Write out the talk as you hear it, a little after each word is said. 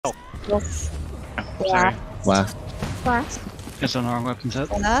Sorry. Last. It's on our weapon set.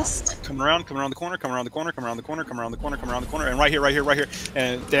 Last. Come around the corner, come around the corner, come around the corner, come around the corner, come around the corner, and right here,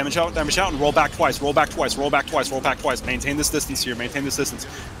 and damage out, and roll back twice, roll back twice, roll back twice, roll back twice. Maintain this distance here, maintain this distance.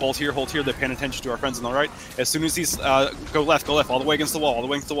 Hold here, they're paying attention to our friends on the right. As soon as these, go left, all the way against the wall, all the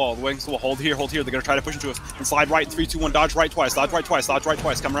way against the wall, all the way against the wall. Hold here, they're gonna try to push into us, and slide right, 3, 2, 1, dodge right twice, dodge right twice, dodge right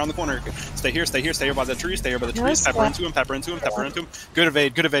twice, come around the corner. Stay here by the trees, pepper into him, pepper into him. Good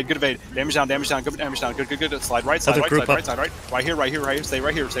evade, damage down, good. Slide right, slide right. Right here, stay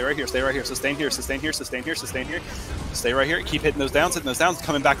right here, sustain here. Stay right here, keep hitting those downs,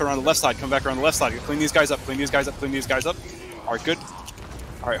 coming back around the left side, Clean these guys up. Alright, good.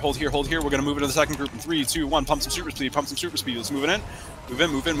 Alright, hold here, we're gonna move into the second group in 3, 2, 1, pump some super speed, let's move it in.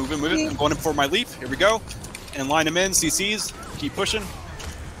 Move in. I'm going in for my leap, here we go. And line them in, CCs, keep pushing.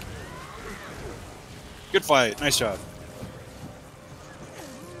 Good fight, nice job.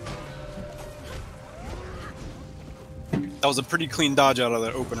 That was a pretty clean dodge out of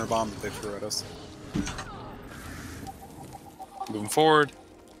that opener bomb that they threw at us. Moving forward.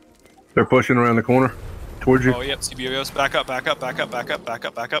 They're pushing around the corner towards you. Oh, yep, CBOS. Back up.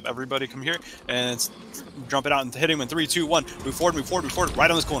 Everybody come here and jump it out and hit him in 3, 2, 1. Move forward.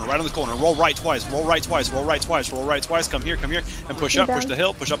 Right on this corner. Roll right twice. Come here, and push up the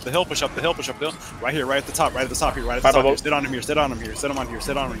hill. Right here, right at the top here. Sit on him.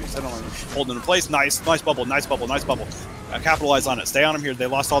 Holding in place. Nice bubble. Capitalize on it. Stay on him here. They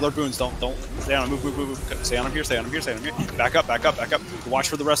lost all their boons. Don't stay on him. Move. Stay on him here. Back up. Watch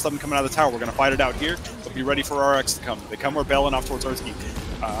for the rest of them coming out of the tower. We're gonna fight it out here. But be ready for RX to come. They come. We're bailing off towards Arzki.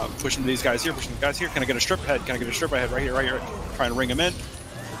 Pushing these guys here. Can I get a strip ahead? Right here. Trying to ring him in.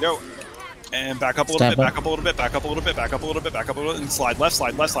 There we go. And back up a little bit. And slide left.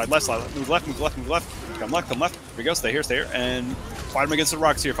 Move left. Come left. Here we go. Stay here. And fight him against the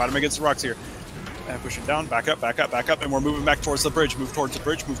rocks here. And push him down, back up, and we're moving back towards the bridge. Move towards the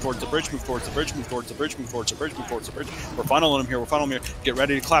bridge. We're funneling them here. Get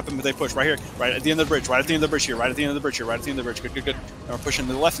ready to clap them if they push. Right here, right at the end of the bridge. Good. And we're pushing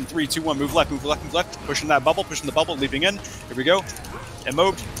to the left in 3, 2, 1. Move left. Pushing the bubble, leaping in. Here we go. And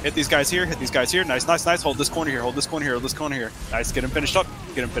moved. Hit these guys here. Nice. Hold this corner here. Nice. Get him finished up.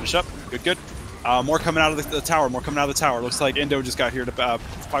 Good. More coming out of the tower. Looks like Indo just got here to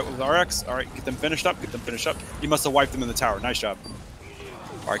fight with RX. All right, get them finished up. He must have wiped them in the tower. Nice job.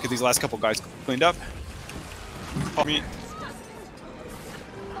 All right, get these last couple guys cleaned up. Pop me.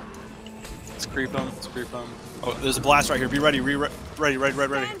 Let's creep them. Oh, there's a blast right here. Be ready. Ready.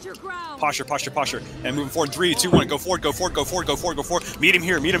 Posture. And moving forward. 3, 2, 1. Go forward. Meet him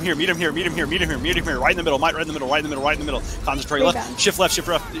here. Right in the middle. Concentrate left. Shift left.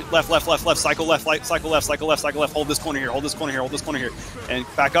 Cycle left. Hold this corner here. And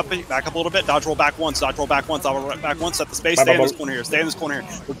back up a little bit. Dodge roll back once. Set the space. Stay in this corner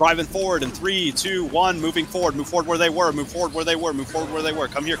here. We're driving forward in 3, 2, 1. Moving forward. Move forward where they were.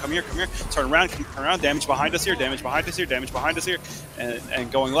 Come here. Turn around. Damage behind us here.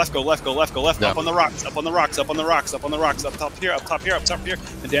 And going left. Go left. Up on the rocks. Up top here.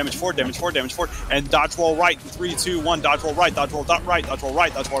 And damage forward. And dodge roll right. 3, 2, 1. Dodge roll right.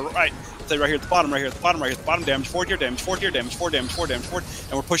 Stay right here at the bottom. Damage forward here. And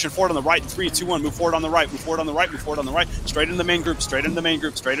we're pushing forward on the right. 3, 2, 1. Move forward on the right. Straight in the main group.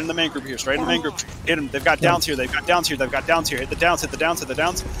 Hit them. They've got downs here. Hit the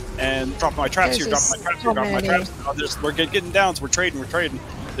downs. And drop my traps here. Oh, we're getting downs. We're trading.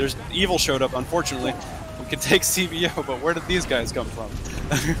 There's Evil showed up, unfortunately. We could take CBO, but where did these guys come from?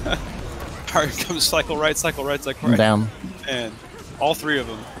 Alright, comes cycle right. I'm down. And all 3 of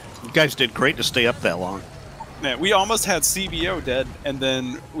them. You guys did great to stay up that long. Man, we almost had CBO dead, and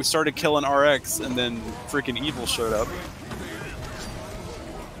then we started killing RX, and then freaking Evil showed up.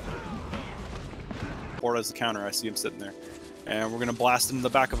 Or as a counter, I see him sitting there. And we're gonna blast into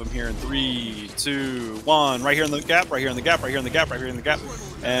the back of him here in 3, 2, 1. Right here in the gap.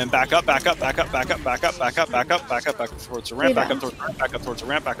 And back up towards the ramp. Back up towards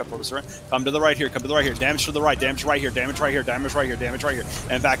the ramp. Come to the right here. Damage to the right. Damage right here.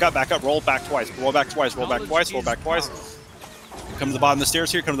 And back up. Roll back twice. Come to the bottom of the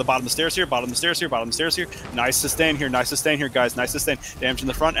stairs here. Nice sustain here, guys. Damage in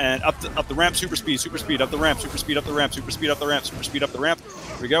the front and up the ramp. Super speed up the ramp. Here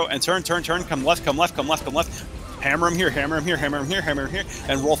we go. And turn. Come left. Hammer him here, hammer him here, hammer him here, hammer him here,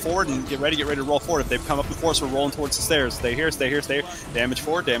 and roll forward and get ready to roll forward. If they've come up in force, we're rolling towards the stairs. Stay here, stay here, stay here. Damage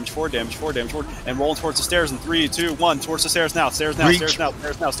forward, damage forward, damage forward, damage forward, and rolling towards the stairs in 3, 2, 1. Towards the stairs now, stairs now, stairs now,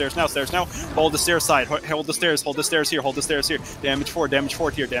 stairs now, stairs now, stairs now. Hold the stairs side, hold the stairs here, hold the stairs here. Damage forward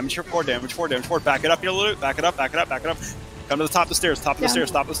here, damage forward, damage forward, damage forward. Back it up here a little bit, back it up, back it up, back it up. Come to the top of the stairs, top of the stairs,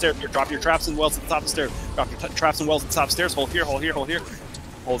 top of the stairs. Here, drop your traps and wells at the top of the stairs. Drop your traps and wells at the top of the stairs. Hold here, hold here, hold here.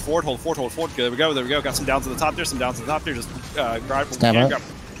 Hold forward, hold forward, hold forward. There we go, there we go. Got some downs at the top there, some downs at the top there. Just drive.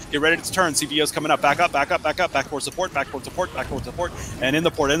 Get ready to turn. CVO's coming up. Back up, back up, back up. Back towards support, back towards support, back towards support. And in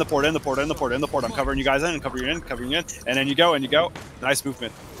the port, in the port, in the port, in the port, in the port. I'm covering you guys in and covering you in, covering you in. And then you go, and you go. Nice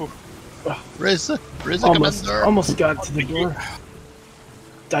movement. Riz, almost got to the door.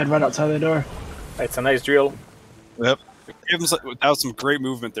 Died right outside the door. It's a nice drill. Yep. That was some great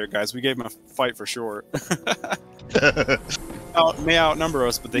movement there, guys. We gave them a fight for sure. May outnumber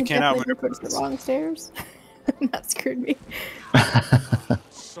us, but they can't outnumber us. The wrong stairs. That screwed me.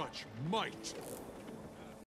 Such might.